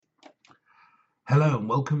Hello and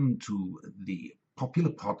welcome to the popular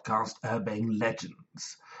podcast Urbane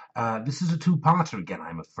Legends. This is a two-parter again,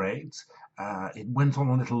 I'm afraid. It went on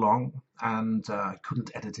a little long and I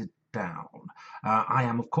couldn't edit it down. I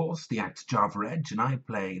am, of course, the actor Java Edge, and I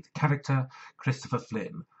play the character Christopher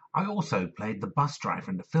Flynn. I also played the bus driver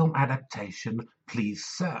in the film adaptation Please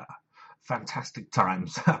Sir. Fantastic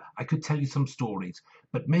times. I could tell you some stories,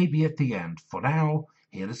 but maybe at the end. For now,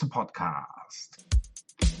 here is the podcast.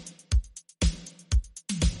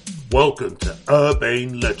 Welcome to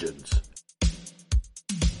Urbane Legends,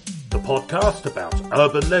 the podcast about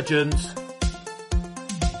urban legends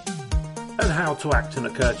and how to act in a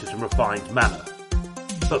courteous and refined manner,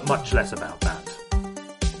 but much less about that.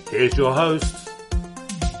 Here's your hosts,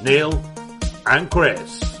 Neil and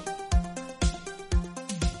Chris.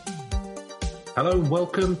 Hello and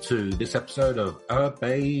welcome to this episode of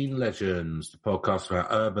Urbane Legends, the podcast about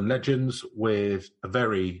urban legends with a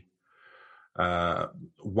very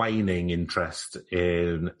waning interest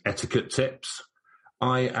in etiquette tips.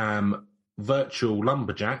 I am virtual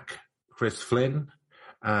lumberjack Chris Flynn,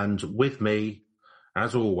 and with me,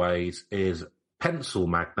 as always, is pencil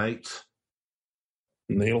magnate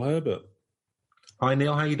Neil Herbert. Hi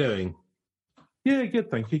Neil, how you doing? Yeah,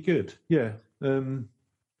 good, thank you. Good. Yeah.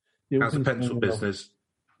 How's the pencil business?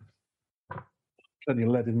 Plenty of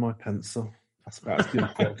lead in my pencil. That's about as good as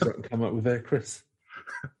I can come up with there, Chris.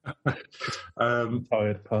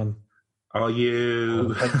 Tired pun. Are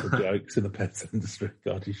you pencil jokes in the pencil industry?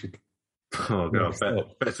 God, you should. Oh God,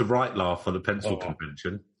 it's a right laugh on a pencil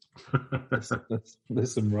convention.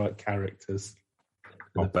 There's some right characters.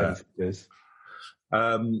 I'll bet.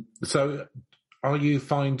 So, are you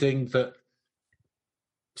finding that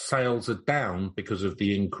sales are down because of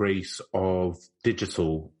the increase of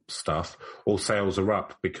digital stuff, or sales are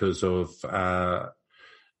up because of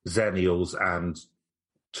Zennials and,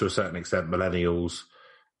 to a certain extent, millennials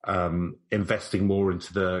investing more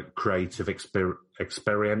into the creative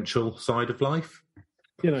experiential side of life?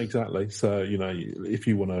 Exactly. So, if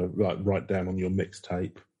you want to write down on your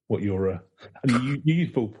mixtape what you're, and you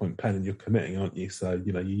use ballpoint pen and you're committing, aren't you? So,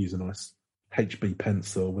 you use a nice HB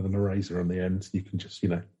pencil with an eraser on the end. You can just,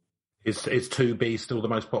 Is 2B still the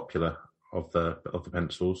most popular of the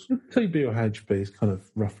pencils? 2B or HB is kind of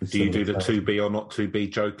roughly. Do you do the 2B or not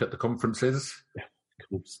 2B joke at the conferences? Yeah, of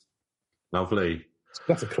course. Lovely.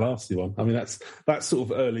 That's a classy one. I mean, that's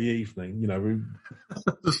sort of early evening,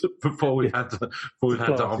 before we had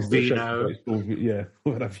our vino. Yeah,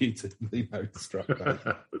 we'll have you to vino struck back.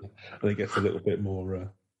 And it gets a little bit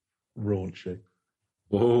more raunchy.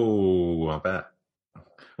 Oh, I bet.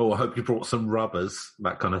 Oh, I hope you brought some rubbers,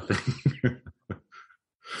 that kind of thing.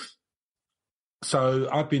 So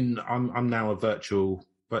I'm now a virtual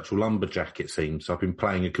lumberjack, it seems. So I've been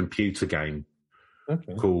playing a computer game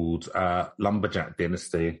called Lumberjack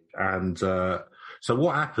Dynasty. And so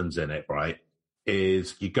what happens in it, right,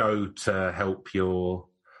 is you go to help your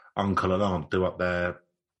uncle and aunt do up their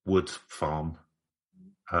wood farm,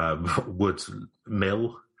 wood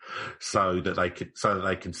mill, so that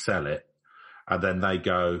they can sell it. And then they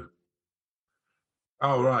go,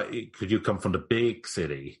 "Oh, right, could you come from the big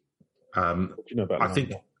city?" What do you know about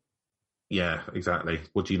that? Yeah, exactly.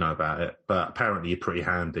 What do you know about it? But apparently you're pretty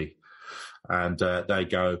handy. And they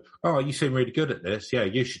go, "Oh, you seem really good at this. Yeah,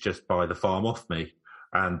 you should just buy the farm off me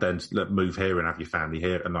and then move here and have your family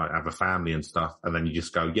here and have a family and stuff." And then you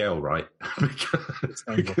just go, "Yeah, all right."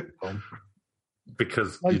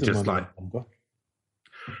 because you just like...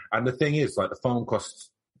 And the thing is, the farm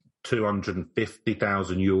costs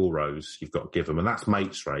 250,000 euros you've got to give them, and that's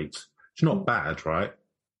mates rate. It's not bad, right?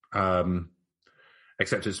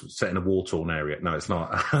 Except it's set in a war-torn area. No, it's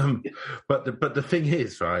not. But the thing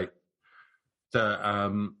is, right,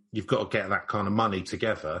 that you've got to get that kind of money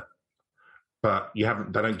together, but they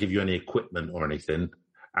don't give you any equipment or anything,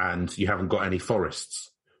 and you haven't got any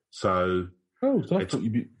forests. So I thought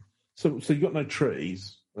you'd be... So you got no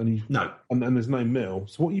trees. No, and there's no mill.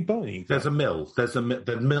 So what are you buying? There's a mill.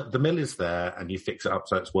 The mill is there, and you fix it up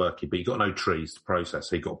so it's working. But you've got no trees to process,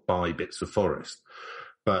 so you've got to buy bits of forest.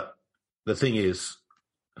 But the thing is,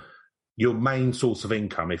 your main source of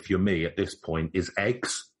income, if you're me at this point, is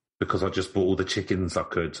eggs, because I just bought all the chickens I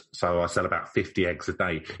could. So I sell about 50 eggs a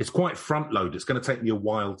day. It's quite front load. It's going to take me a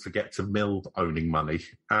while to get to mill owning money,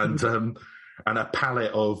 and a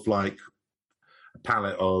pallet of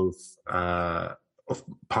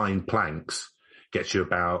pine planks gets you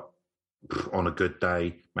about, on a good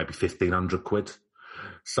day, maybe 1,500 quid.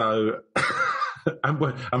 So,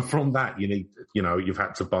 and from that, you've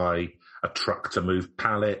had to buy a truck to move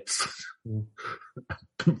pallets. You've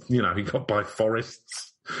got to buy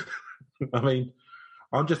forests. I mean,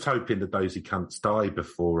 I'm just hoping the dozy cunts die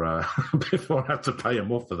before before I have to pay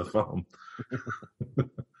them off for the farm.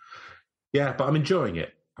 Yeah, but I'm enjoying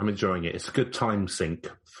it. It's a good time sink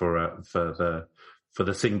for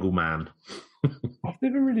the single man. I've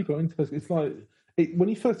never really got into this. It's like when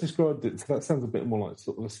you first described it, that sounds a bit more like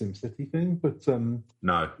sort of a SimCity thing. But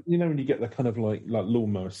no, when you get the kind of like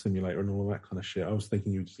lawnmower simulator and all that kind of shit, I was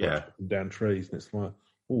thinking you were just chopping down trees, and it's like,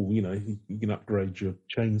 you can upgrade your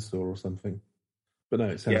chainsaw or something. But no,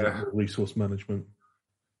 it sounds like resource management.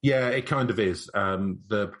 Yeah, it kind of is.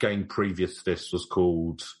 The game previous to this was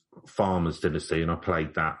called Farmers Dynasty, and I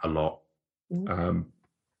played that a lot.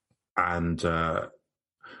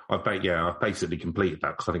 I've basically completed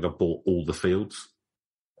that because I think I bought all the fields,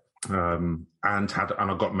 and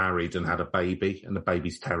I got married and had a baby, and the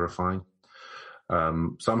baby's terrifying. So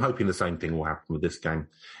I'm hoping the same thing will happen with this game.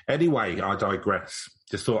 Anyway, I digress.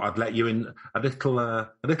 Just thought I'd let you in a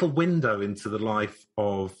little window into the life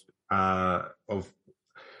of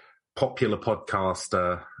popular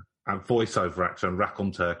podcaster and voiceover actor and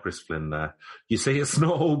raconteur Chris Flynn there. You see, it's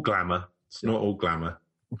not all glamour. Not all glamour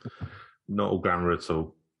at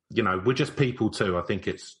all. We're just people too. I think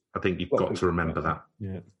you've got to remember that.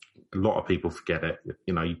 Yeah. A lot of people forget it.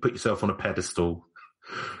 You put yourself on a pedestal.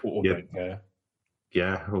 Or don't care.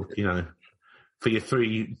 Yeah. Or, for your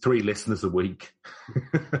three listeners a week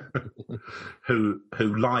who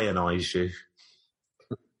lionize you.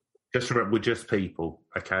 Just remember, we're just people,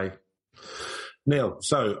 okay? Neil,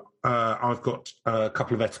 so I've got a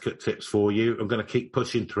couple of etiquette tips for you. I'm going to keep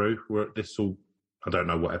pushing through. I don't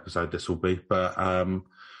know what episode this will be, but I'm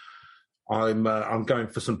going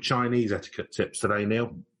for some Chinese etiquette tips today,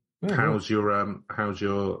 Neil. Mm-hmm. How's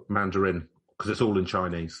your Mandarin? Because it's all in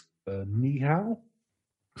Chinese. Ni hao.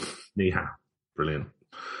 Ni hao. Brilliant.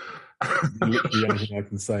 The only thing I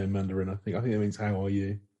can say in Mandarin, I think it means how are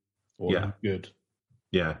you? Or you good.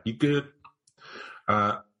 Yeah, you good.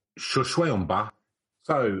 Ba.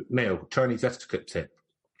 So, Neil, Chinese etiquette tip.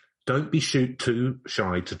 Don't be too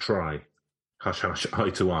shy to try. Hush, hush, eye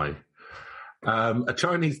to eye. A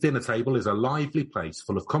Chinese dinner table is a lively place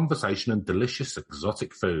full of conversation and delicious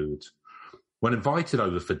exotic food. When invited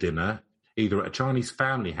over for dinner, either at a Chinese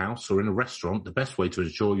family house or in a restaurant, the best way to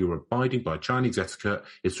ensure you're abiding by Chinese etiquette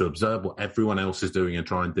is to observe what everyone else is doing and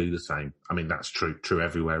try and do the same. I mean, that's true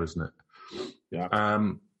everywhere, isn't it? Yeah.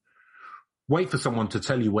 Wait for someone to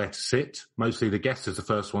tell you where to sit. Mostly the guest is the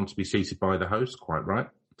first one to be seated by the host, quite right.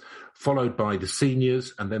 Followed by the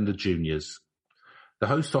seniors and then the juniors. The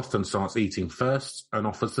host often starts eating first and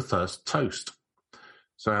offers the first toast.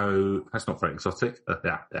 So that's not very exotic.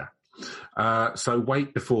 So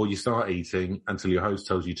wait before you start eating until your host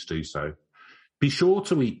tells you to do so. Be sure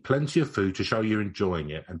to eat plenty of food to show you're enjoying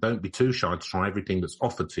it, and don't be too shy to try everything that's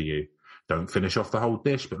offered to you. Don't finish off the whole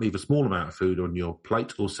dish, but leave a small amount of food on your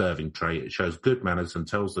plate or serving tray. It shows good manners and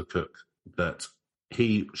tells the cook that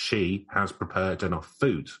she has prepared enough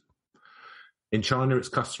food. In China, it's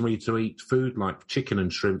customary to eat food like chicken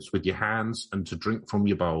and shrimps with your hands and to drink from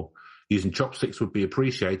your bowl. Using chopsticks would be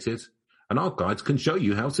appreciated, and our guides can show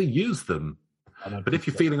you how to use them. But if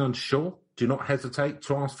you're feeling unsure, do not hesitate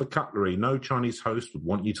to ask for cutlery. No Chinese host would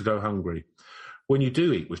want you to go hungry. When you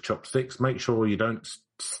do eat with chopsticks, make sure you don't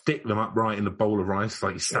stick them upright in the bowl of rice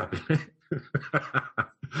like you're stabbing it.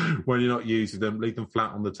 When you're not using them, leave them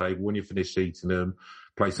flat on the table. When you're finished eating them,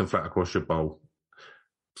 place them flat across your bowl.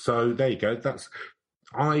 So there you go.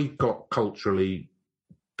 I got culturally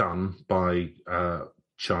done by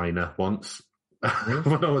China once.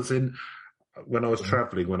 when I was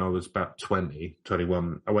traveling, when I was about 20,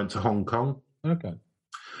 21, I went to Hong Kong. Okay.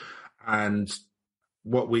 And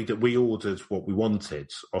what we did, we ordered what we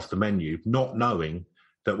wanted off the menu, not knowing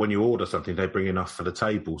that when you order something, they bring enough for the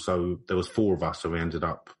table. So there was 4 of us, so we ended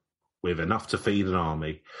up with enough to feed an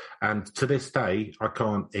army. And to this day, I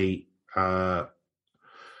can't eat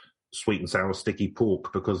sweet and sour sticky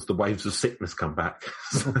pork because the waves of sickness come back.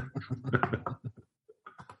 So,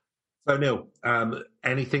 Neil,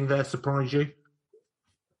 anything there surprise you?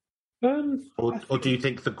 Or do you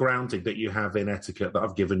think the grounding that you have in etiquette that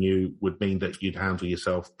I've given you would mean that you'd handle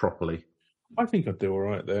yourself properly? I think I'd do all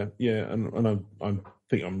right there. Yeah, and I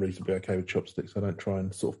think I'm reasonably okay with chopsticks. I don't try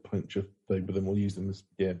and sort of puncture food with them or use them as,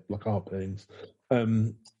 like harpoons. I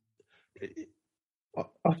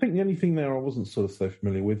think the only thing there I wasn't sort of so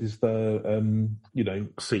familiar with is the,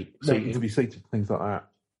 wanting to be seated, things like that.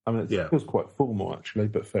 I mean, it feels quite formal, actually,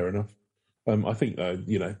 but fair enough. I think,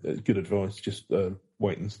 good advice, just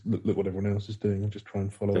wait and look what everyone else is doing and just try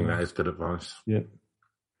and follow. I think that is good advice. Yeah.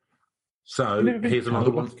 So, here's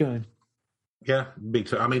another one. Going. Yeah, me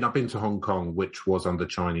too. I mean, I've been to Hong Kong, which was under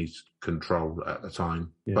Chinese control at the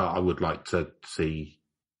time, but I would like to see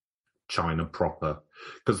China proper.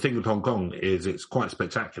 Because the thing with Hong Kong is it's quite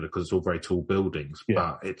spectacular because it's all very tall buildings,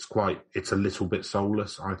 but it's a little bit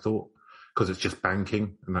soulless, I thought, because it's just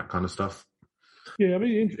banking and that kind of stuff. Yeah, I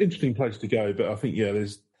mean, interesting place to go, but I think,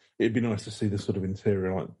 it'd be nice to see the sort of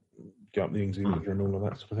interior, like go up the Ings River and all of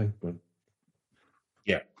that sort of thing. But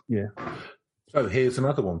yeah. So here's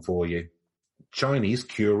another one for you. Chinese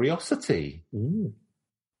curiosity. Ooh.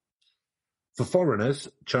 For foreigners,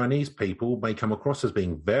 Chinese people may come across as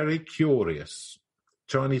being very curious.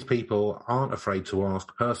 Chinese people aren't afraid to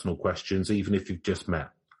ask personal questions, even if you've just met.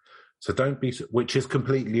 So don't be, which is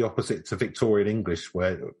completely opposite to Victorian English,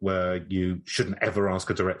 where you shouldn't ever ask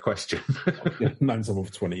a direct question. Known someone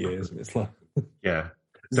for 20 years, and it's like,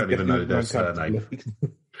 don't even know their surname.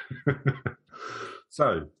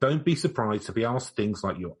 So don't be surprised to be asked things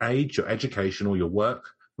like your age, your education, or your work,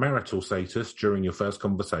 marital status during your first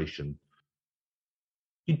conversation.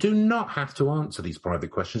 You do not have to answer these private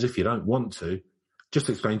questions if you don't want to. Just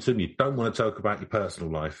explain to them you don't want to talk about your personal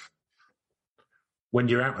life. When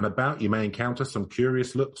you're out and about, you may encounter some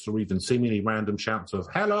curious looks or even seemingly random shouts of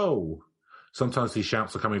hello. Sometimes these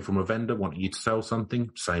shouts are coming from a vendor wanting you to sell something,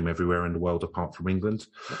 same everywhere in the world apart from England.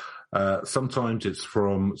 Sometimes it's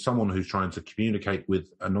from someone who's trying to communicate with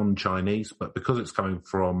a non-Chinese, but because it's coming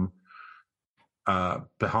from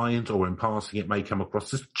behind or in passing, it may come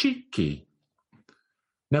across as cheeky.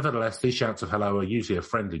 Nevertheless, these shouts of hello are usually a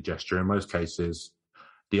friendly gesture. In most cases,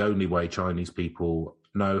 the only way Chinese people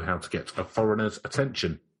know how to get a foreigner's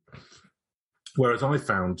attention. Whereas I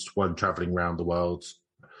found when travelling around the world,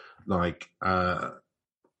 like, I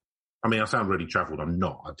sound really travelled. I'm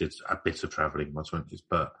not. I did a bit of travelling in my 20s,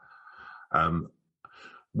 but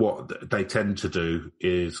what they tend to do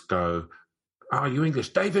is go, "Are you English?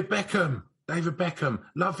 David Beckham,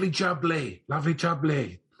 lovely jubbly,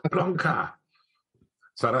 Blanca."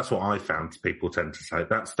 So that's what I found people tend to say.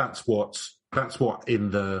 That's what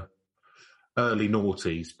in the early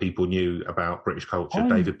noughties people knew about British culture.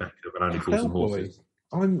 David Beckham and Only Fools and Horses.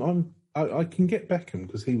 I can get Beckham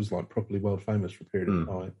because he was like properly world famous for a period of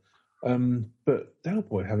time. But Del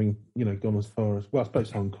Boy having gone as far as, well, I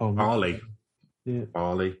suppose Hong Kong, Bali. There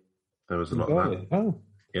was a lot of that. Oh,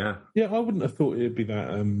 yeah. I wouldn't have thought it'd be that.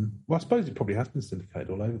 Well, I suppose it probably has been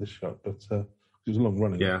syndicated all over the shop, but it was a long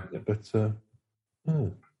running. Yeah, but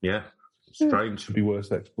strange. Should be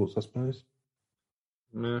worse exports, I suppose.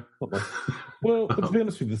 Yeah. Well, but to be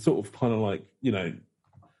honest with you, the sort of kind of like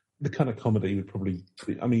the kind of comedy would probably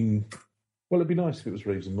be, it'd be nice if it was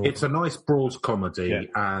reasonable. It's a nice broad comedy,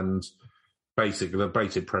 and basically the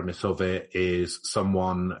basic premise of it is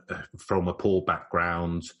someone from a poor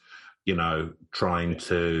background, trying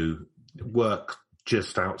to work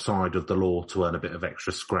just outside of the law to earn a bit of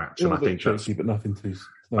extra scratch. And I think cheeky, but nothing too.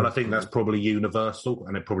 And I think that's probably universal,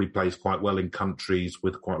 and it probably plays quite well in countries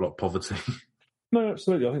with quite a lot of poverty. No,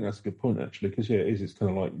 absolutely. I think that's a good point, actually, because it is. It's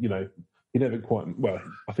kind of like he never quite. Well,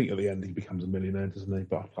 I think at the end he becomes a millionaire, doesn't he?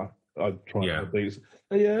 But I try.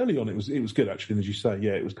 Early on it was good, actually, and as you say,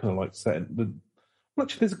 it was kind of like setting the. Well,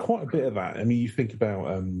 actually, there's quite a bit of that. I mean, you think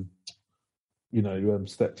about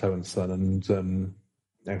Steptoe and Son and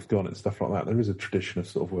Afghan and stuff like that. There is a tradition of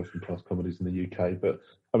sort of working class comedies in the UK, but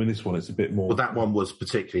I mean, this one it's a bit more. Well, that one was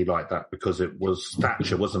particularly like that because it was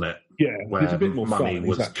Thatcher, wasn't it? Yeah, where it's a bit more money fun,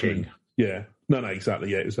 was exactly. king. Yeah, no,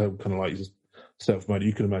 exactly. Yeah, it was kind of like just self-made.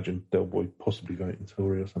 You can imagine Del Boy possibly voting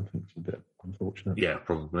Tory or something. It's a bit unfortunate. Yeah,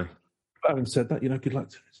 probably. But having said that, good luck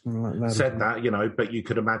to something like that. Said that, but you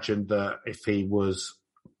could imagine that if he was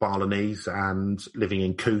Balinese and living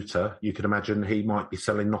in Kuta, you could imagine he might be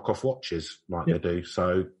selling knockoff watches like they do.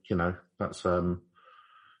 So, that's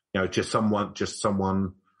just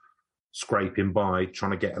someone scraping by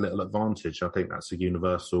trying to get a little advantage. I think that's a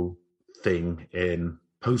universal thing in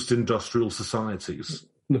post-industrial societies.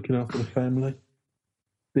 Looking after the family.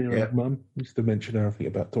 Dear old mum. Used to mention her, I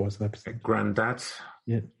think, about twice an episode. Granddad.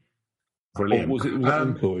 Yeah. Brilliant. Or was it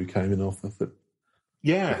Uncle who came in off of it?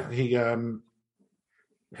 Yeah,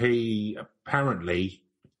 he apparently,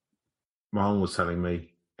 my mum was telling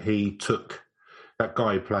me, that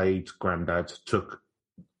guy who played Grandad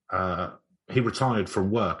he retired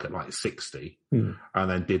from work at like 60 and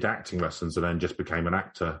then did acting lessons and then just became an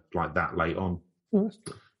actor like that late on. Oh, that's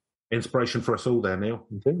good. Inspiration for us all there, Neil.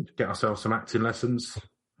 Indeed. Get ourselves some acting lessons.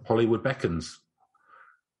 Hollywood beckons.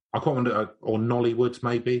 I quite wonder, or Nollywood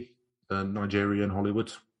maybe, Nigerian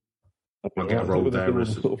Hollywood. I'll get a role there.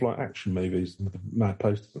 As sort of like action movies and mad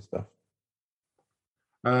posters and stuff.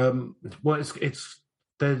 Well,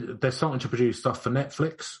 they're starting to produce stuff for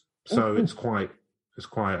Netflix, so it's quite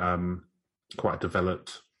a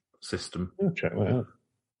developed system. I'll check that out.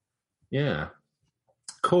 Yeah,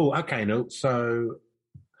 cool. Okay, Neil. So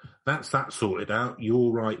that's that sorted out. You're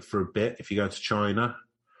all right for a bit if you go to China.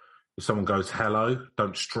 If someone goes hello,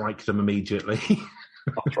 don't strike them immediately.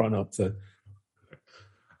 I'll try not to.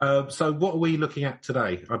 So what are we looking at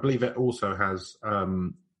today? I believe it also has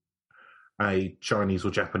a Chinese or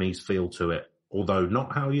Japanese feel to it, although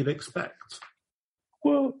not how you'd expect.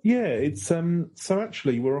 Well, yeah, it's so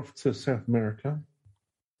actually we're off to South America.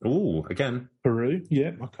 Oh, again. Peru,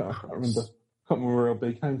 yeah. I can't remember. I can't remember where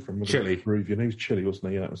LB came from. Chile. Peruvian. He was Chile,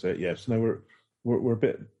 wasn't he? Yeah, that was it. Yeah. So now we're a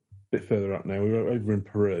bit further up now. We're over in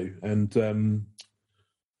Peru, and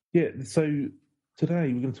so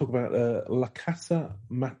today we're going to talk about La Casa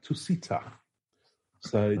Matusita.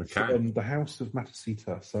 So it's the House of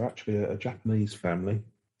Matusita. So actually a Japanese family,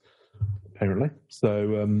 apparently.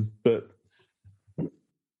 So,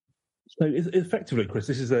 so effectively, Chris,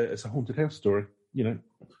 this is it's a haunted house story. You know,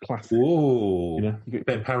 classic. Whoa! You know, a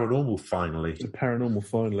bit paranormal finally. Paranormal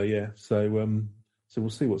finally, yeah. So, so we'll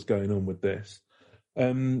see what's going on with this.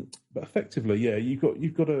 But effectively, yeah, you've got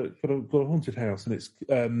a haunted house, and it's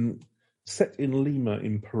set in Lima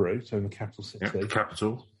in Peru, so in the capital city. Yeah, the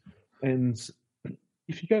capital. And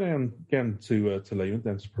if you go down to Lima,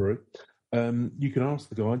 down to Peru, you can ask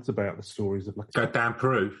the guides about the stories of go down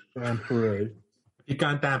Peru. Down Peru. You're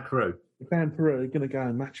going down Peru. Down Peru, you're going to go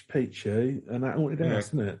and Machu Picchu and that haunted house,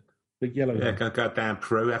 isn't it? Big yellow. Yeah, go down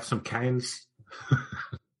Peru, have some cans.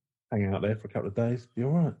 Hang out there for a couple of days, be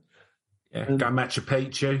all right. Yeah, go Machu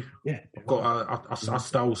Picchu. Yeah. I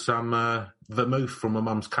stole some vermouth from my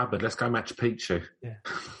mum's cupboard. Let's go Machu Picchu. Yeah,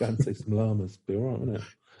 go and see some llamas, be all right, wouldn't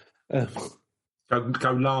it?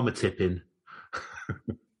 Go llama tipping.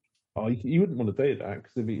 You wouldn't want to do that,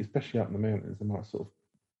 because especially up in the mountains, they might sort of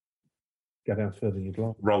go down further than you'd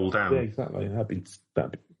like. Roll down. Yeah, exactly. That would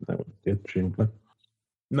be good, presumably.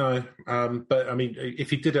 No, but I mean,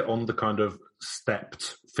 if you did it on the kind of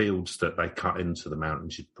stepped fields that they cut into the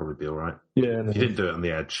mountains, you'd probably be all right. Yeah. You didn't do it on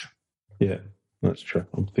the edge. Yeah, that's true.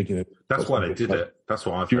 I'm thinking that's why they did it. That's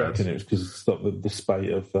what I've heard. Do you reckon it was because it's got the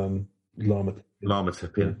spate of llama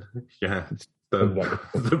tipping? Yeah.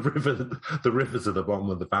 The rivers at the bottom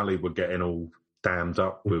of the valley were getting all dammed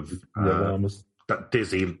up with llamas. That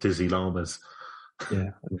dizzy llamas.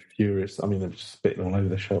 Yeah, I'm furious. I mean, they're just spitting all over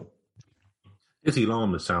the shop. Dizzy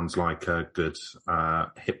Llamas sounds like a good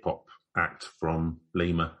hip hop act from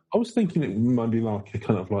Lima. I was thinking it might be like a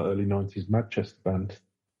kind of like early 90s Manchester band.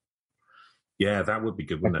 Yeah, that would be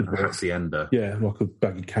good, wouldn't it? Hacienda. Yeah, like a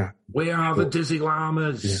baggy cat. We are the Dizzy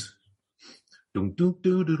Llamas. Yeah.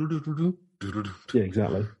 Yeah,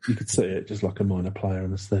 exactly. You could see it just like a minor player on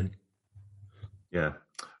the thing. Yeah.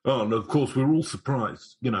 Oh, and of course, we were all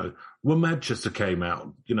surprised. You know, when Manchester came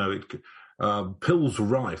out, you know, pills were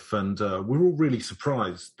rife, and we were all really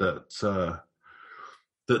surprised that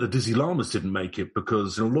the Dizzy Llamas didn't make it,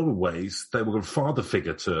 because in a lot of ways they were a father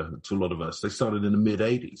figure to a lot of us. They started in the mid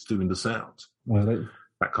 '80s doing the sound. Well,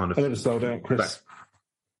 that kind of. They never sold out, Chris.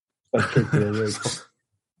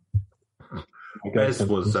 Bez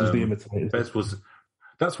was.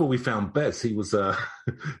 That's where we found Bez. He was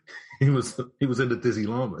he was in the Dizzy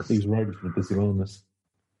Llamas. He was riding for the Dizzy Llamas.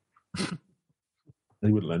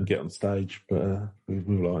 He wouldn't let him get on stage, but we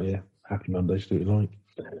were like, yeah, happy Mondays, do what you like.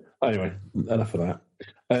 Anyway, enough of that.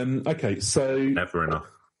 Okay, so never enough.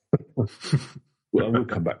 Well, we'll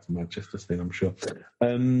come back to Manchester thing, I'm sure. I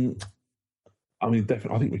mean,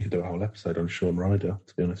 definitely, I think we could do a whole episode on Shaun Ryder,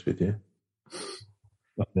 to be honest with you.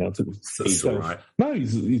 He's all right. No, I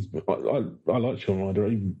like Shaun Ryder,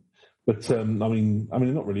 even, but I mean, they're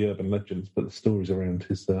not really urban legends, but the stories around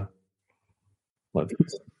his like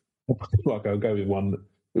I'll go with one that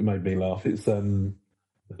made me laugh. It's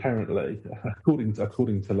apparently, according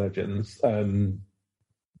to legends, they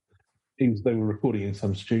were recording in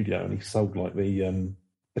some studio, and he sold like the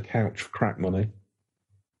couch for crack money.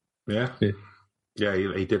 Yeah. He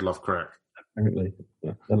did love crack. Apparently,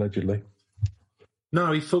 allegedly.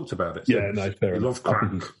 No, he talked about it. Yeah, no, fair enough. He loved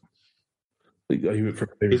crack.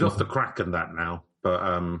 He's off the crack and that now,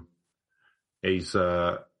 but he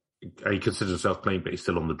considers himself clean, but he's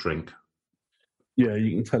still on the drink. Yeah,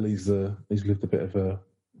 you can tell he's lived a bit of a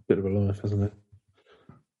life, hasn't he?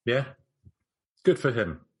 Yeah, good for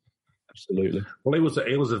him. Absolutely. Well, he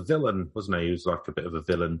was a villain, wasn't he? He was like a bit of a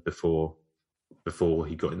villain before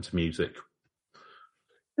he got into music.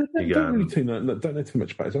 I don't know too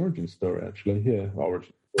much about his origin story, actually. Yeah,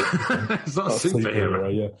 origin. It's not a superhero,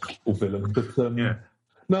 yeah, or villain. But yeah.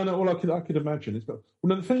 No. Well, I could imagine.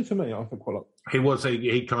 The thing for me, I think quite like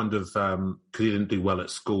he kind of because he didn't do well at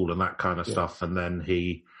school and that kind of stuff, and then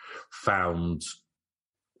he found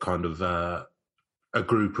kind of a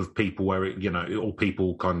group of people where all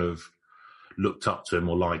people kind of looked up to him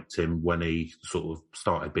or liked him when he sort of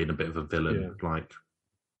started being a bit of a villain, like,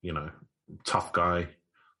 you know, tough guy,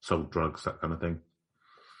 sold drugs, that kind of thing.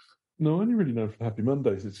 No, I only really know for Happy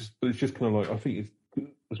Mondays. It's just kind of like, I think it's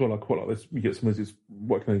as well. I quite like this. We get some of this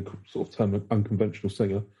what can I sort of term an unconventional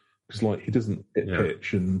singer, because like he doesn't hit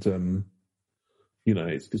pitch, and you know,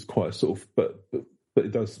 it's quite a sort of, but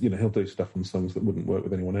it does. You know, he'll do stuff on songs that wouldn't work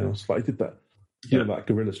with anyone else. Like he did that, you know, that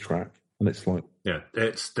Gorillaz track, and it's like,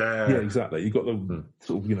 it's yeah, exactly. You got the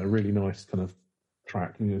sort of, you know, really nice kind of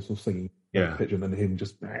track, and you know, sort of singing pitch, and then him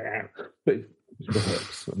just, but it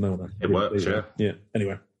works. No one it works, yeah.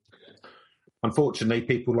 Anyway. Unfortunately,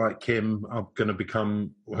 people like him are going to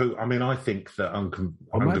become who. I mean, I think that imagine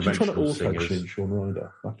trying to unconventional singers. Shaun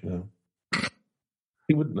Ryder. Fucking hell.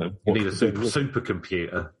 He wouldn't know. You need a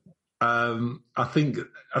supercomputer. I think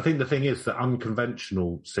the thing is that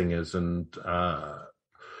unconventional singers and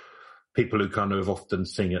people who kind of often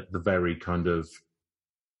sing at the very kind of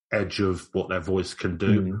edge of what their voice can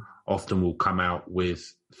do often will come out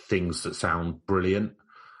with things that sound brilliant,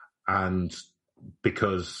 and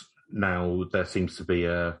because now there seems to be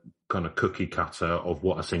a kind of cookie cutter of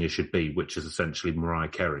what a singer should be, which is essentially Mariah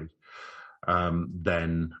Carey,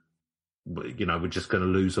 then, you know, we're just going to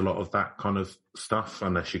lose a lot of that kind of stuff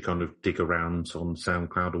unless you kind of dig around on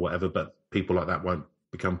SoundCloud or whatever. But people like that won't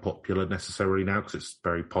become popular necessarily now because it's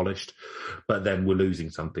very polished. But then we're losing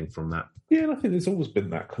something from that. Yeah, and I think there's always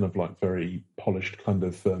been that kind of like very polished kind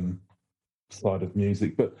of side of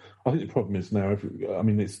music, but I think the problem is now. I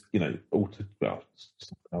mean, it's, you know, it's an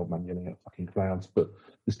old man yelling at fucking clouds, but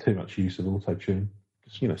there's too much use of auto tune.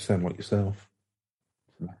 Just, you know, sound like yourself.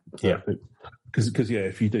 Yeah, because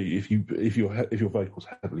if your vocals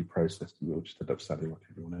heavily processed, you'll just end up sounding like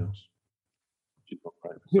everyone else. Which is not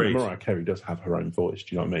great. You know, Mariah Carey does have her own voice.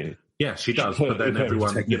 Do you know what I mean? Yeah, she does. But then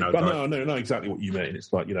everyone, you know, but I know exactly what you mean.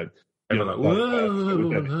 It's like, you know,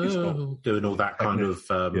 doing all that kind of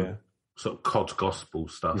sort of cod gospel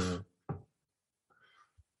stuff,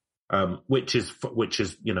 which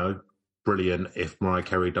is you know, brilliant if Mariah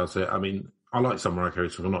Carey does it. I mean, I like some Mariah Carey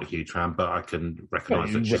songs. I'm not a huge fan, but I can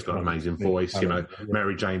recognise that she's got an amazing voice. You know,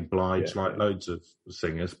 Mary Jane Blige, like loads of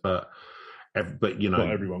singers, but you know,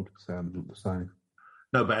 not everyone can sound the same.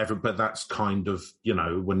 No, but that's kind of, you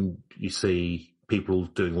know, when you see people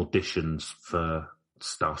doing auditions for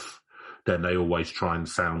stuff, then they always try and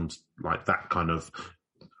sound like that kind of,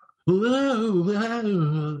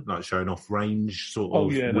 like showing off range, sort of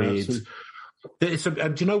weird.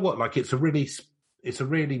 And do you know what? Like, it's a really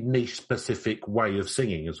niche, specific way of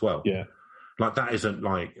singing as well. Yeah. Like, that isn't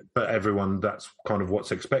like, but everyone, that's kind of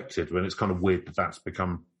what's expected. When it's kind of weird that's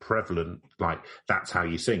become prevalent. Like, that's how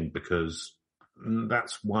you sing, because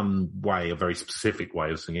that's one way, a very specific way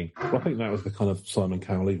of singing. Well, I think that was the kind of Simon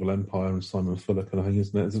Cowell Evil Empire and Simon Fuller kind of thing,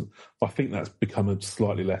 isn't it? I think that's become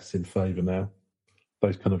slightly less in favour now.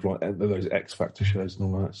 Those kind of like those X Factor shows and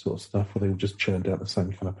all that sort of stuff, where they all just churned out the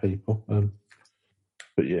same kind of people.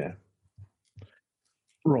 But yeah.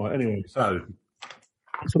 Right, anyway. So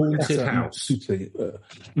Haunted House.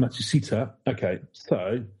 Matusita. Okay,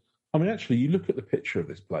 so, I mean, actually, you look at the picture of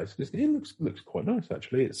this place, it looks quite nice,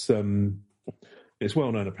 actually. It's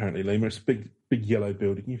well known, apparently, Lima. It's a big yellow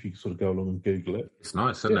building, if you sort of go along and Google it. It's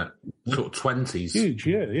nice, isn't it? Sort of 20s. Huge,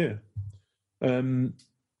 yeah.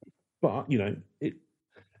 But, you know,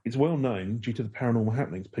 it's well known due to the paranormal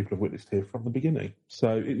happenings people have witnessed here from the beginning.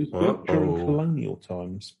 So it was built during colonial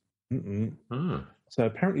times. So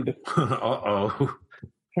apparently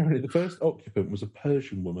apparently the first occupant was a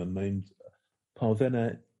Persian woman named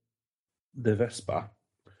Parvena de Vespa.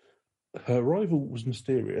 Her arrival was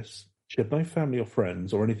mysterious. She had no family or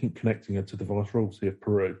friends or anything connecting her to the Viceroyalty of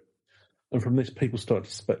Peru. And from this, people started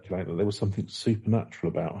to speculate that there was something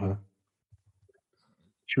supernatural about her.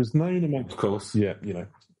 She was known amongst... Of course. Yeah, you know,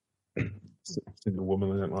 single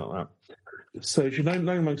woman, I don't like that. So she was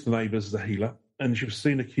known amongst the neighbours as a healer, and she was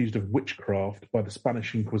seen accused of witchcraft by the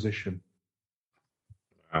Spanish Inquisition.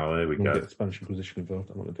 Oh, there we go. Get the Spanish Inquisition involved.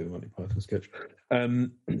 I'm not going to do the Monty Python sketch.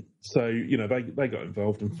 So, you know, they got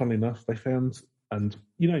involved, and funnily enough, they found... And,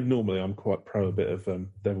 you know, normally I'm quite pro a bit of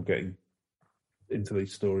devil getting into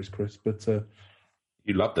these stories, Chris, but...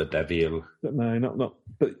 you love the devil. No, not.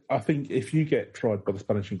 But I think if you get tried by the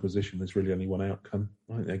Spanish Inquisition, there's really only one outcome.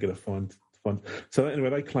 I think they're going to find. So anyway,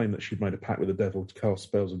 they claim that she'd made a pact with the devil to cast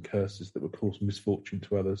spells and curses that would cause misfortune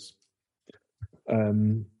to others.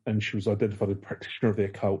 And she was identified as a practitioner of the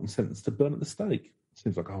occult and sentenced to burn at the stake.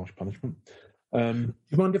 Seems like a harsh punishment. Do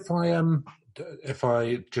you mind if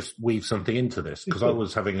I just weave something into this? Because I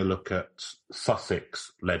was having a look at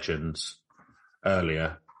Sussex legends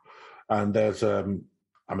earlier, and there's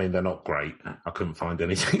I mean, they're not great. I couldn't find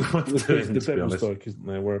anything worth doing, There's the to be Devil's honest. Strike, isn't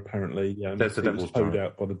there? Where apparently There's the it was Devil's towed Strike.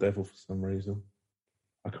 out by the devil for some reason.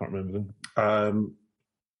 I can't remember them.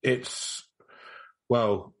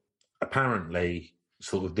 Well, apparently,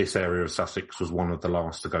 sort of this area of Sussex was one of the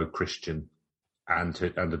last to go Christian, and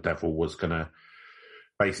the devil was going to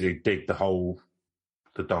basically dig the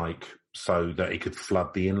dike so that he could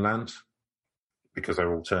flood the inland because they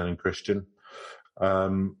were all turning Christian.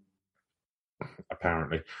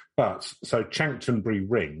 Apparently. But so Chanctonbury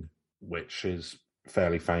Ring, which is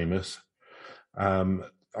fairly famous,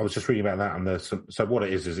 I was just reading about that, and so what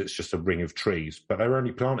it is it's just a ring of trees, but they were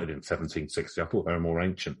only planted in 1760. I thought they were more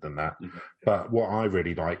ancient than that. Mm-hmm. But what I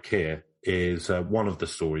really like here is one of the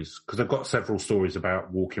stories, because they've got several stories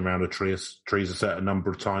about walking around trees a certain number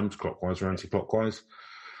of times, clockwise or anti-clockwise.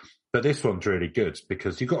 But this one's really good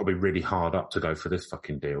because you've got to be really hard up to go for this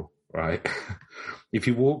fucking deal, right? If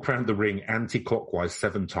you walk around the ring anti-clockwise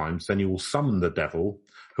 7 times, then you will summon the devil,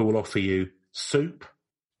 who will offer you soup,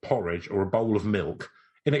 porridge, or a bowl of milk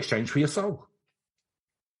in exchange for your soul.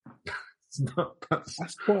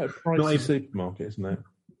 That's quite a pricey supermarket, isn't it?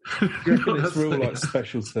 You reckon it's real like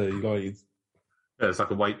specialty, like it's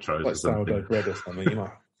like a Waitrose, like sourdough bread or something. You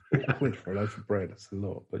know, £4 for a loaf of bread. That's a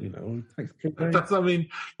lot, but thanks. I mean,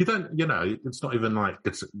 you don't. It's not even like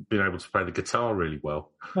it's being able to play the guitar really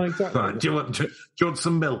well. No, exactly. Like, do you want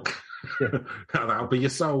some milk? Yeah. That'll be your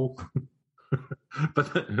soul.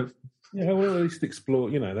 But well, at least explore.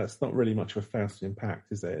 That's not really much of a Faustian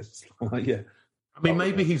pact, is it? It's like, I mean,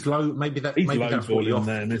 maybe he's low. Maybe that's what you're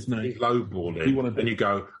then, isn't he? He's lowballing, and you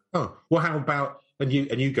go, oh, well, how about? And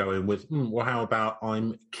you go in with, well, how about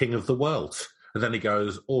I'm king of the world? And then he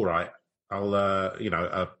goes, all right, I'll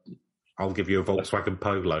give you a Volkswagen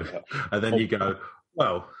Polo. And then you go,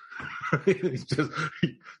 well, he's just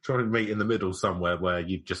trying to meet in the middle somewhere where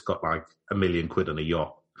you've just got like £1 million on a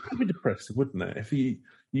yacht. That'd be depressing, wouldn't it? If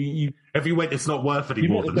you went, it's not worth any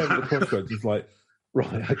more than that. The crossroads is like,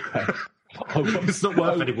 right, okay. It's not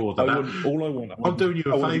worth any more than that. All I want, I'm doing you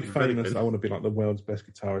a favour. I want to be like the world's best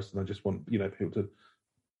guitarist, and I just want people to,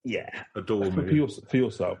 adore me for your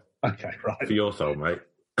soul. Okay, right. For your soul, mate.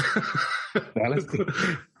 Now,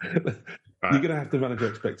 you're going to have to manage your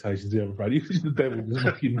expectations, I'm afraid. You're the devil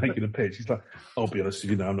making a pitch. He's like, I'll be honest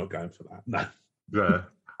with you, I'm not going for that. No. Yeah.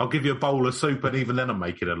 I'll give you a bowl of soup, and even then I'm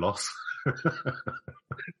making a loss.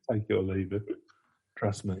 Take it or leave it.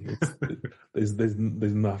 Trust me, there's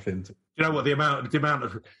nothing to. You know what the amount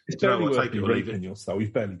of it's barely worth take it or leave it in your soul.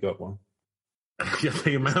 You've barely got one. Yeah,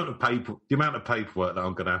 the amount of paperwork that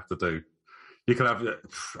I'm going to have to do. You can have,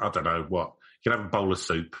 I don't know what. You can have a bowl of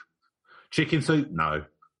soup, chicken soup. No,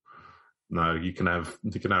 you can have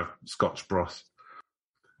Scotch broth.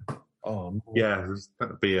 Oh no. Yeah,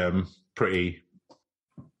 that'd be pretty.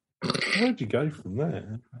 Where'd you go from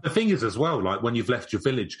there? The thing is, as well, like when you've left your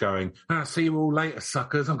village going, see you all later,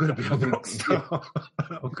 suckers, I'm going to be a rock star.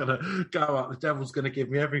 I'm going to go up, the devil's going to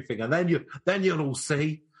give me everything. And then you'll all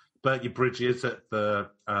see, burnt your bridges at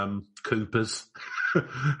the Coopers.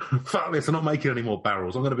 Fuck this, I'm not making any more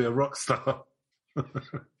barrels. I'm going to be a rock star.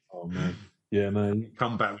 Oh, man. Yeah, no.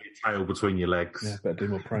 Come back with your tail between your legs. Yeah, better do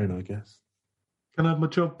more praying, I guess. Can I have my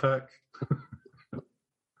job back?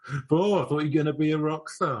 Oh, I thought you were going to be a rock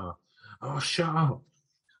star. Oh, shut up.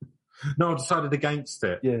 No, I decided against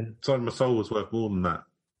it. Yeah. Decided my soul was worth more than that.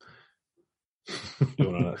 We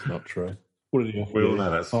all know that's not true. What did he offer? We all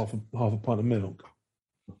know that's... Half a pint of milk.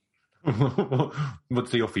 What did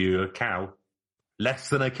he offer you? A cow? Less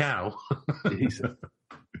than a cow? Jesus.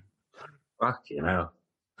 Fucking hell.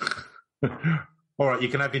 All right, you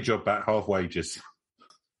can have your job back, half wages.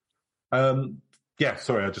 Yeah,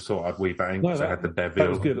 sorry, I just thought I'd weave that in because I had the devil. That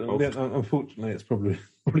was good. Unfortunately, it's probably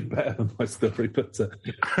better than my story, but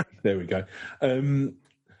there we go.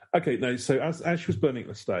 Okay, no, so as she was burning at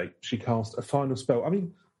the stake, she cast a final spell. I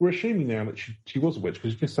mean, we're assuming now that she was a witch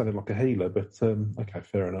because she just sounded like a healer, but okay,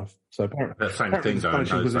 fair enough. So apparently, the same thing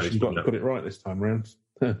got it right this time round.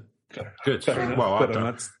 Good. Well,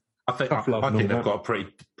 I think they've got a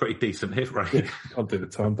pretty decent hit rate. Yeah, can't do the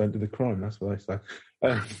time, don't do the crime. That's what they say.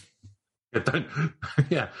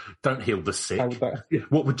 Don't heal the sick.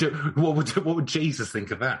 What would Jesus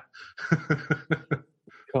think of that?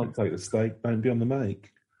 Can't take the steak, don't be on the make.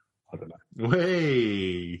 I don't know.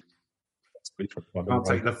 Hey, can't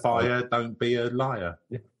take the fire, don't be a liar.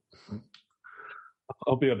 Yeah.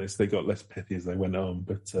 I'll be honest, they got less pithy as they went on,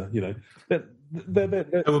 but they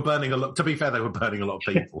were burning a lot. To be fair, they were burning a lot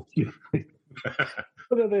of people. But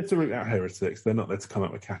they're there to root out heretics. They're not there to come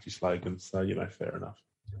up with catchy slogans. So fair enough.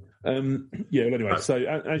 Yeah. Well, anyway, so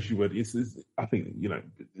as you would, I think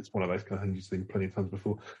it's one of those kind of things you've seen plenty of times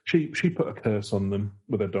before. She put a curse on them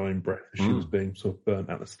with her dying breath as she was being sort of burnt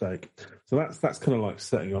at the stake. So that's kind of like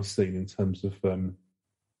setting our scene in terms of the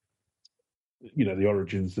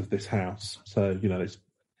origins of this house. So it's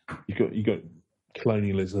you got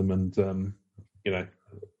colonialism and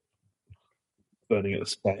burning at the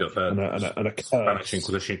stake and a curse. Spanish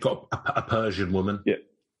Inquisition. You've got a Persian woman. Yeah.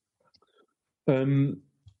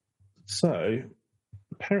 So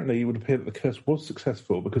apparently it would appear that the curse was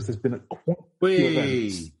successful because there's been quite a few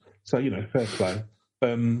events. So, fair play.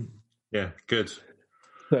 Yeah, good.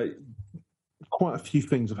 So quite a few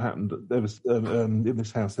things have happened in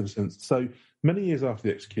this house ever since. So many years after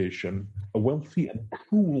the execution, a wealthy and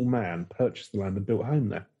cruel man purchased the land and built a home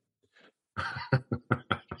there.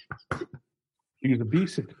 He was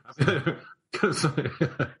abusive. So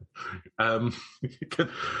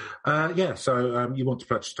you want to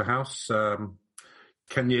purchase a house?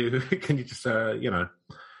 Can you just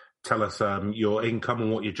tell us your income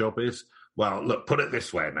and what your job is? Well, look, put it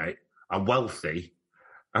this way, mate. I'm wealthy,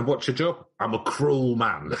 and what's your job? I'm a cruel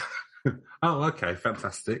man. Oh, okay,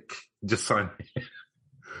 fantastic. Just sign me.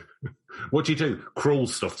 What do you do? Cruel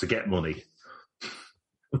stuff to get money.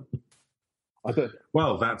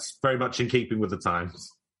 Well, that's very much in keeping with the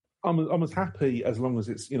times. I'm as happy as long as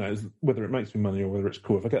it's whether it makes me money or whether it's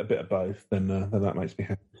cool. If I get a bit of both, then that makes me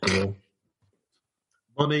happy.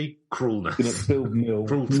 Money, cruelness. Build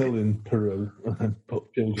mill in Peru and then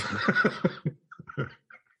put children.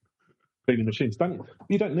 Feeding machines.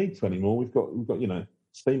 You don't need to anymore. We've got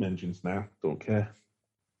steam engines now. Don't care.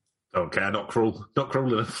 Not cruel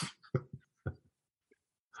enough.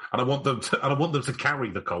 And I want them to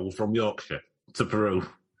carry the coal from Yorkshire to Peru.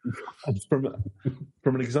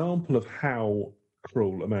 From an example of how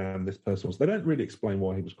cruel a man this person was, they don't really explain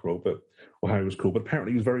why he was cruel, or how he was cruel. But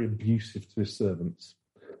apparently, he was very abusive to his servants.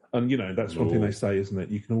 And that's one thing they say, isn't it?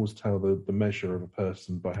 You can always tell the measure of a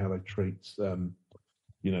person by how they treat,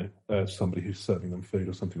 somebody who's serving them food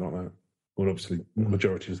or something like that. Well, obviously, the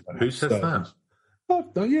majority is who says servants. that?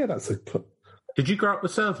 Oh, yeah, that's a. Did you grow up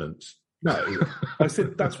with servants? No, I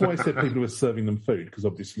said that's why I said people who were serving them food, because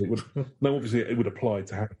obviously it would apply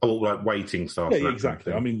to like waiting staff. Yeah,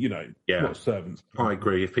 exactly. I mean, not servants. I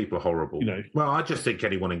agree. If people are horrible, well, I just think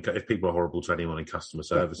if people are horrible to anyone in customer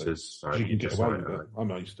services, you can get away with it. I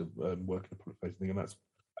used to work in a public facing thing, and that's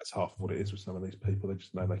half of what it is with some of these people. They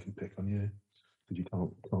just know they can pick on you because you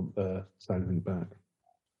can't say anything back.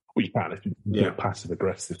 Well, you can if you do a passive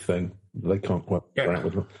aggressive thing. They can't quite out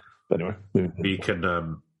with them. But anyway, you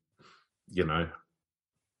can.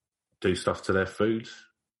 Do stuff to their food.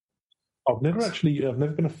 I've never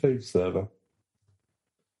been a food server.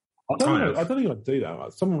 I don't think I'd do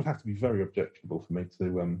that. Someone would have to be very objectionable for me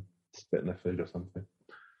to spit in their food or something.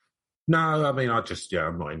 No, I mean, I'm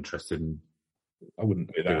not interested in. I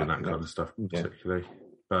wouldn't do doing that kind of stuff particularly,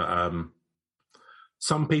 but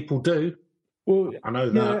some people do. Well, I know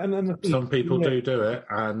that and some people do it,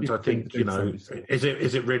 and I think is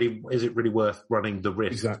it really worth running the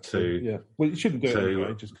risk to? Yeah, well, you shouldn't do it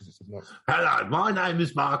anyway, just because it's not. Hello, my name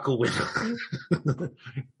is Michael Winner.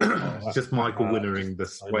 It's just Michael Winnering the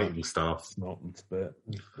waiting staff. It's not spit.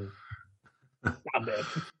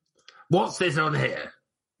 What's this on here?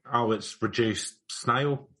 Oh, it's reduced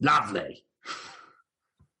snail. Lovely,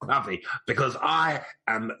 because I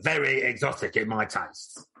am very exotic in my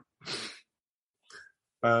tastes.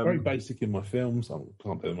 Very basic in my films. I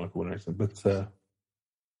can't do the Michael Winner accent, but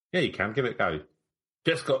yeah, you can give it a go.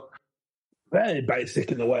 Just got very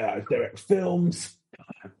basic in the way I direct films.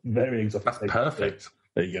 Very exotic. That's perfect.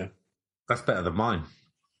 There you go. That's better than mine.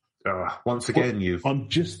 Once again, I'm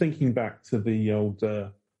just thinking back to the old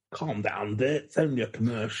 "Calm down there, it's only a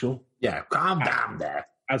commercial." Yeah, calm down there.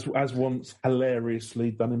 As once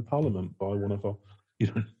hilariously done in Parliament by one of our,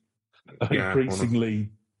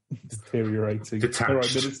 increasingly deteriorating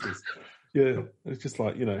ministers. Yeah, it's just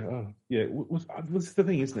like was the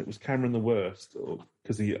thing, isn't it? Was Cameron the worst, or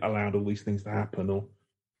because he allowed all these things to happen, or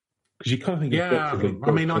because you kind of think,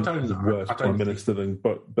 I mean, I don't know. Worse prime minister than,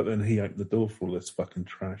 but then he opened the door for all this fucking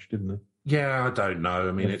trash, didn't he? Yeah, I don't know.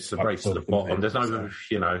 I mean, it's a race to the bottom. There's no,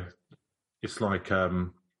 it's like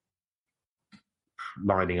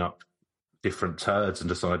lining up different turds and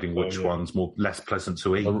deciding which one's less pleasant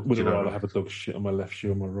to eat. I would rather have a dog shit on my left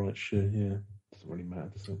shoe or my right shoe. Yeah, doesn't really matter.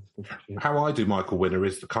 Does it? How I do Michael Winner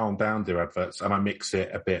is the Calm Down Do adverts, and I mix it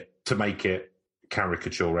a bit to make it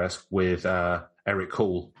caricature-esque with Eric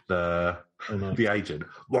Hall, the agent.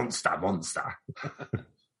 Monster.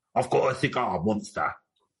 I've got a cigar, monster.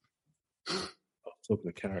 Talking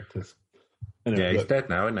of characters. Anyway, he's dead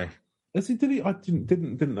now, isn't he? As he did, I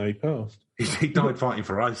didn't know he passed. He died fighting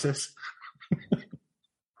for ISIS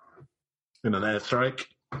in an airstrike.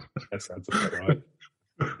 That sounds about right.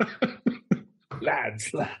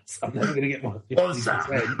 lads, I'm never going to get my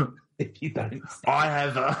 50% if you don't. I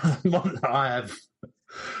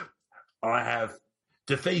have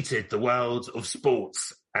defeated the world of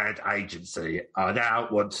sports and agency. I now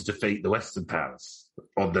want to defeat the Western powers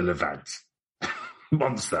on the Levant.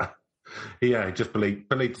 Monster. Yeah, he just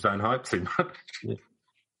believed his own hype too much.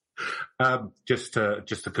 Yeah. Just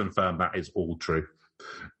to confirm that is all true.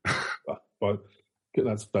 Well,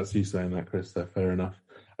 that's you saying that, Chris. So fair enough.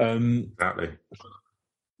 Exactly.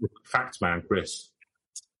 Facts, man, Chris.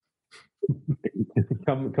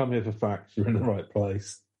 Come here for facts. You're in the right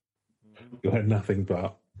place. You had nothing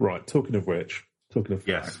but right. Talking of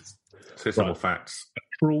yes. facts. Say some more facts.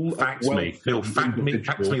 Facts me. Phil, fact me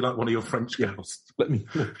like one of your French girls. Let me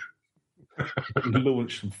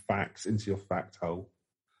launch some facts into your fact hole.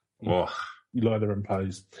 Oh. You'll either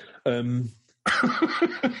impose.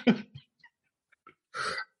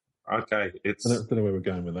 Okay, I don't know where we're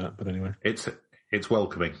going with that, but anyway, it's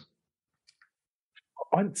welcoming.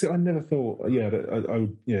 I never thought. Yeah,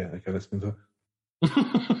 okay, let's move on.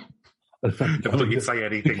 I thought you'd say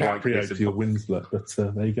anything like this. To your Winslet, but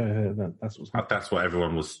there you go. That's what's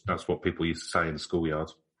happening. That's what people used to say in the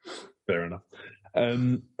schoolyard. Fair enough.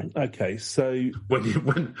 Okay, so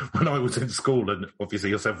when I was in school, and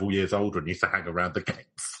obviously you're several years older, and used to hang around the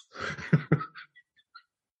gates.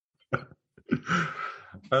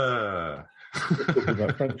 Talking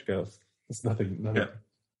about French girls. There's nothing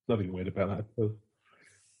weird about that at all.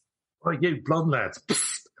 Oh, you blonde lads.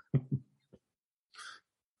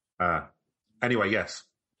 Anyway, yes.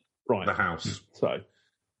 Right. The house. So,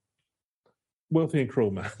 wealthy and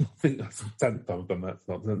cruel man. I think that's the 10th time I've done that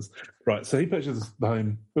nonsense. Right, so he purchased the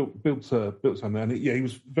home, built home there, and he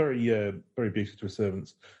was very abusive to his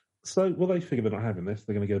servants. So, they figure they're not having this.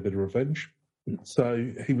 They're going to get a bit of revenge.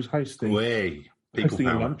 So, he was hosting a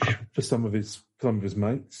lunch for some of his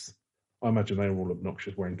mates. I imagine they were all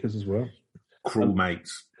obnoxious wankers as well. Cruel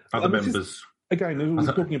mates. Other members. Again, we're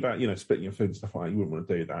talking about, splitting your food and stuff like that. You wouldn't want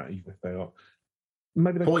to do that, even if they are.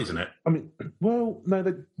 Maybe they poison it. I mean, well,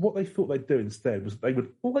 no. What they thought they'd do instead was they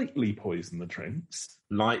would lightly poison the drinks.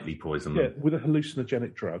 Lightly poison them? Yeah, with a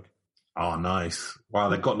hallucinogenic drug. Oh, nice. Wow,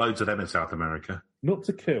 they've got loads of them in South America. Not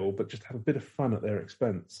to kill, but just have a bit of fun at their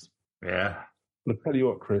expense. Yeah. But I'll tell you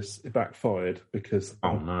what, Chris, it backfired because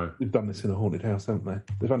they've done this in a haunted house, haven't they?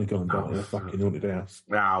 They've only gone and done it in a fucking haunted house.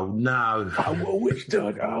 Oh, no. Oh, which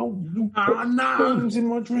dog? Oh, no. Bones in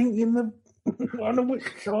my drink in the... I don't know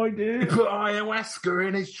which side it is. Put ayahuasca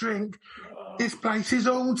in his drink. This place is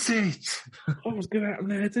haunted. I was going to happen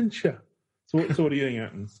there, didn't you? So what do you think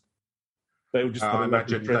happens? They will just... I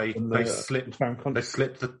imagine they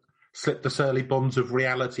slip the surly bonds of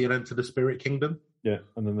reality and enter the spirit kingdom. Yeah,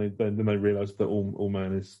 and then they realised that all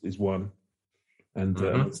man is one, and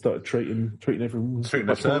started treating everyone, treating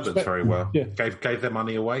their servants very well. Yeah, gave their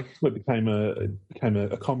money away. Well, it became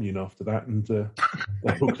a commune after that, and no,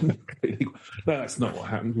 that's not what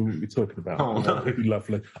happened. We wouldn't be talking about. Oh, no. It'd be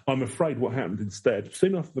lovely. I'm afraid what happened instead.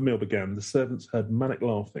 Soon after the meal began, the servants heard manic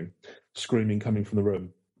laughing, screaming coming from the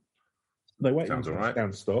room. They waited until the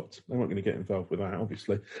sound stopped. They weren't going to get involved with that,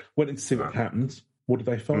 obviously. Went in to see what happened. What did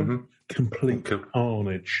they find? Complete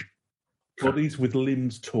carnage. Bodies with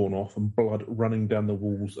limbs torn off and blood running down the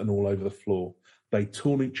walls and all over the floor. They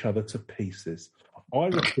torn each other to pieces. I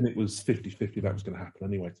reckon it was 50-50 that was going to happen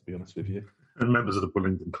anyway, to be honest with you. And members of the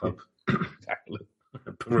Bullingdon Club. Exactly.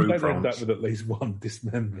 They'd end up with at least one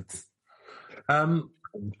dismembered. I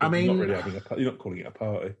mean... You're not calling it a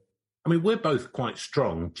party. I mean, we're both quite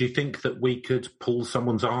strong. Do you think that we could pull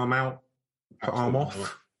someone's arm out, arm off?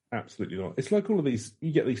 Not. Absolutely not. It's like all of these.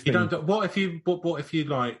 You get these things. What if you put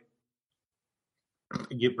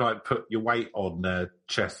your weight on their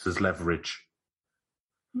chest as leverage?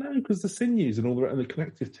 No, because the sinews and all the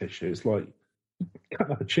connective tissue. It's like you can't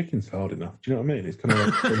have a chicken's hard enough. Do you know what I mean? It's kind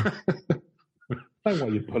of like no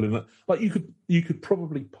way you're pulling that. Like you could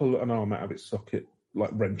probably pull an arm out of its socket, like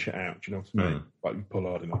wrench it out. Do you know what I mean? Like you pull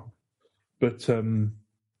hard enough. But no,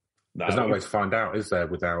 there's no way to find out, is there,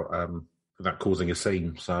 without causing a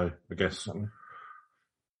scene? So I guess so.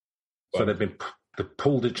 They've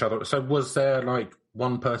pulled each other. So was there like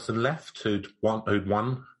one person left who'd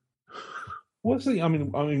won? Well, see, I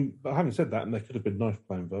mean, having said that, and there could have been knife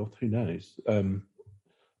play involved. Who knows?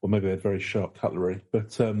 Or maybe they had very sharp cutlery.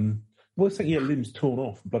 But limbs torn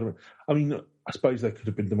off, blood. I mean, I suppose they could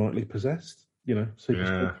have been demonically possessed. Like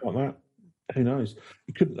that. Who knows?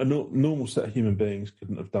 You couldn't. A normal set of human beings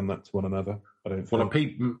couldn't have done that to one another. I don't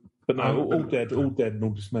think. But no, all dead and all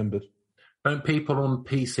dismembered. Don't people on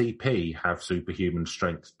PCP have superhuman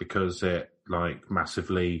strength because it like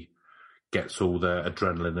massively gets all the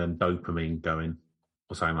adrenaline and dopamine going,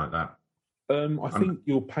 or something like that? I think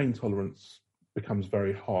your pain tolerance becomes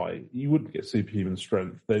very high. You wouldn't get superhuman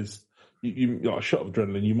strength. There's you like a shot of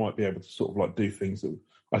adrenaline. You might be able to sort of like do things that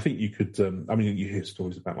I think you could. I mean, you hear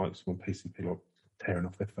stories about like someone PCP like tearing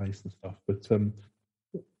off their face and stuff, but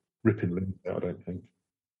ripping limbs out, I don't think.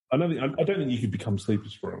 I don't think you could become super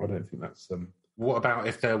strong. I don't think that's. What about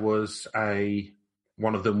if there was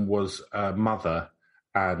one of them was a mother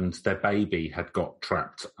and their baby had got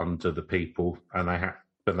trapped under the people and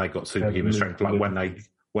they got superhuman strength, like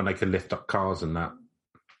when they could lift up cars and that.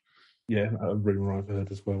 Yeah, a rumour I've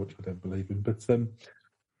heard as well, which I don't believe in. But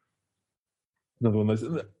another one of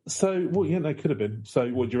those. So, well, yeah, they could have been. So,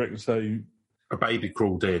 what do you reckon? So, a baby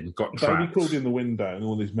crawled in, got trapped. Baby crawled in the window and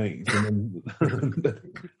all these mates, and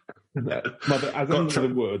then mother, as any of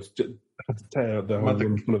the words, had to tear the whole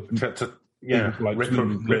room full of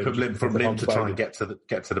rip a limb from limb to try and get to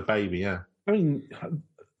the baby. Yeah, I mean,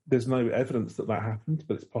 there's no evidence that happened,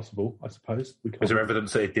 but it's possible, I suppose. Is there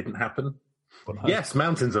evidence that it didn't happen? Well, no. Yes,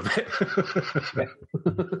 mountains of it.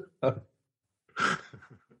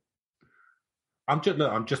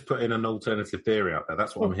 I'm just putting an alternative theory out there.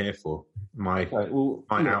 That's what I'm here for. My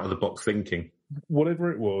out of the box thinking.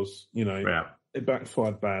 Whatever it was, it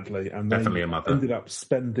backfired badly, and definitely they ended up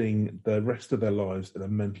spending the rest of their lives in a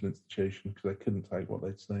mental institution because they couldn't take what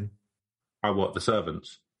they'd seen. Oh, what, the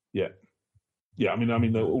servants? Yeah. I mean,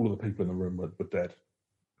 all of the people in the room were dead.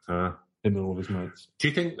 Him and all of his mates. Do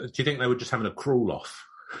you think they were just having a crawl off?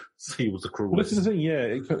 See, was a cruel. Well, this is the thing,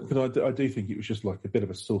 yeah. Because I do think it was just like a bit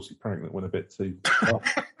of a saucy prank that went a bit too.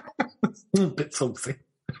 A bit saucy.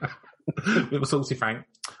 A bit of a saucy prank.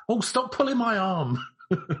 Oh, stop pulling my arm!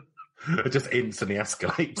 It just instantly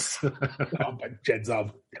escalates. Oh, my Jed's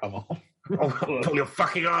arm, come on! Oh, pull your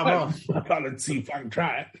fucking arm off! I can't see fucking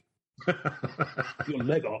track. Your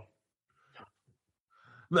leg off.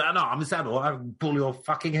 No, I'm Samuel. I'll pull your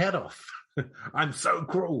fucking head off. I'm so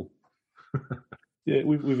cruel. Yeah,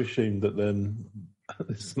 we've assumed that then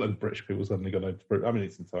this load of British people suddenly got over. I mean,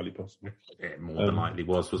 it's entirely possible. It more than likely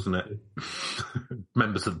was, wasn't it?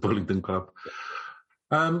 Members of the Bullingdon Club.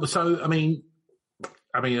 So, I mean,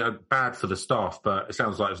 bad for the staff, but it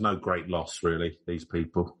sounds like there's no great loss, really, these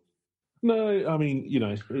people. No, I mean,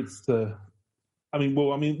 it's. The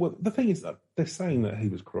thing is that they're saying that he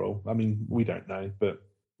was cruel. I mean, we don't know, but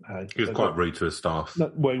hey, he was quite rude to his staff.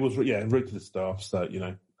 No, well, he was, rude to the staff. So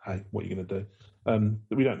hey, what are you going to do?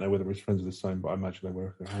 We don't know whether his friends are the same, but I imagine they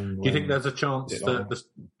were. Do you think there's a chance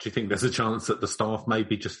that the staff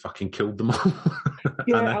maybe just fucking killed them all?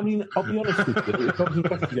 Yeah, I mean, I'll be honest with you. If I was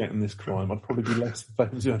investigating this crime, I'd probably be less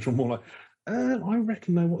famous, more like, I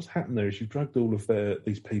reckon what's happened there is you've drugged all of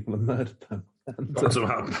these people and murdered them. And,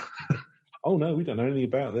 oh no, we don't know anything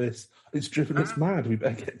about this. It's driven us mad. We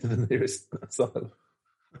better get to the nearest asylum.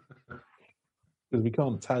 Because we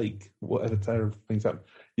can't take whatever terrible things happen.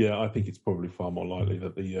 Yeah, I think it's probably far more likely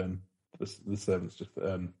that the servants just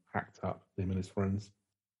hacked up him and his friends.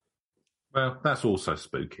 Well, that's also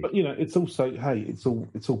spooky. But it's also it's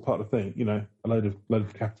all part of the thing. A load of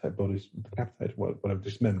decapitated, whatever,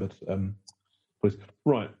 dismembered.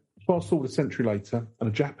 Right. Fast forward a century later, and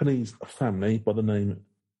a Japanese family by the name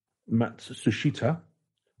Matusita,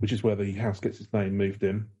 which is where the house gets its name, moved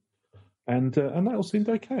in. And that all seemed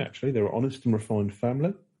okay, actually. They were honest and refined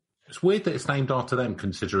family. It's weird that it's named after them,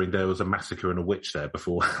 considering there was a massacre and a witch there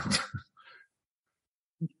before.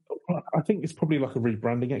 I think it's probably like a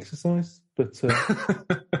rebranding exercise, but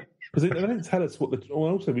because they don't tell us what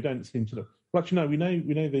also we don't seem to know. Well, actually, no, we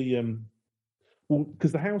know the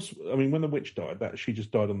because the house. I mean, when the witch died, she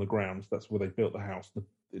just died on the grounds. That's where they built the house.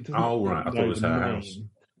 Oh right, I thought it was her house.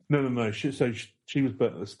 No. She was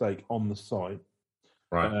burnt at the stake on the site.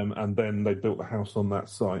 Right. And then they built the house on that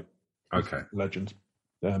site. Okay. Legend.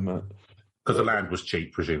 Because the land was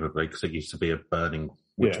cheap, presumably, because it used to be a burning.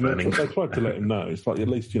 They tried to let him know. It's like, at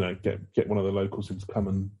least, get one of the locals in to come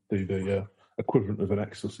and do the equivalent of an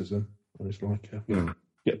exorcism. And it's like,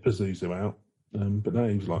 get Pazuzu out. But no,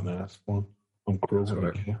 he was like, no, that's fine. I'm cruel. I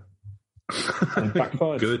don't care. And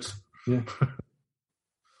backfired. Good. Yeah.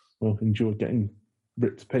 Well, enjoy getting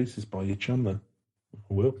ripped to pieces by your chum then. I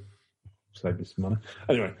will. Save me some money.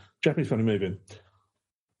 Anyway, Japanese family move in.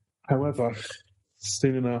 However,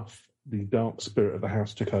 soon enough, the dark spirit of the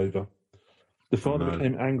house took over. The father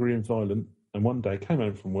became angry and violent, and one day came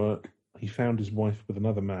home from work. He found his wife with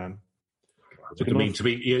another man.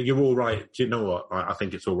 You're all right. Do you know what? I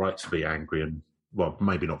think it's all right to be angry and, well,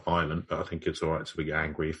 maybe not violent, but I think it's all right to be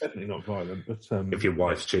angry. Definitely not violent, but if your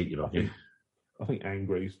wife's cheating on you. I think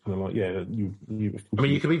angry is kind of like, yeah, you. I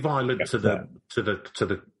mean, you can be violent to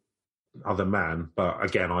the other man, but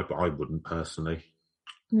again, I wouldn't personally.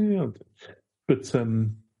 Yeah, but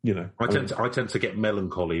I tend to get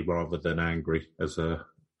melancholy rather than angry as a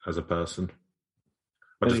person.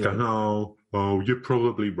 I just go, oh, you're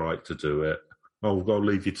probably right to do it. Oh, I'll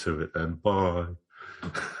leave you to it then. Bye.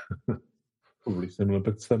 Probably similar,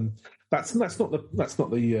 but that's not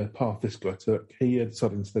the path this guy took. He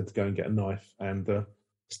decided instead to go and get a knife and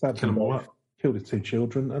stabbed his wife, killed his 2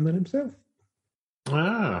 children, and then himself.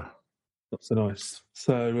 Ah, not so nice.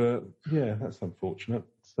 So that's unfortunate.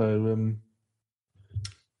 So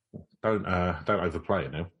don't overplay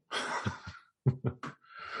it now.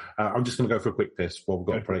 I'm just going to go for a quick piss while we've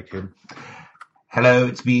got a break in. Hello,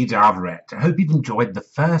 it's me, Darverette. I hope you've enjoyed the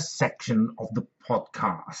first section of the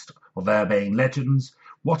podcast of Urbane Legends.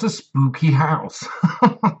 What a spooky house.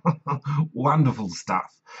 Wonderful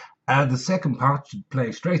stuff. The second part should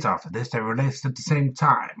play straight after this. They're released at the same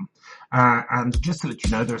time. And just to let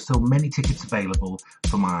you know, there are still many tickets available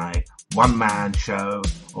for my one-man show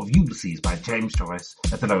of Ulysses by James Joyce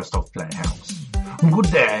at the Lowestoft Playhouse.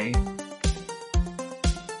 Good day.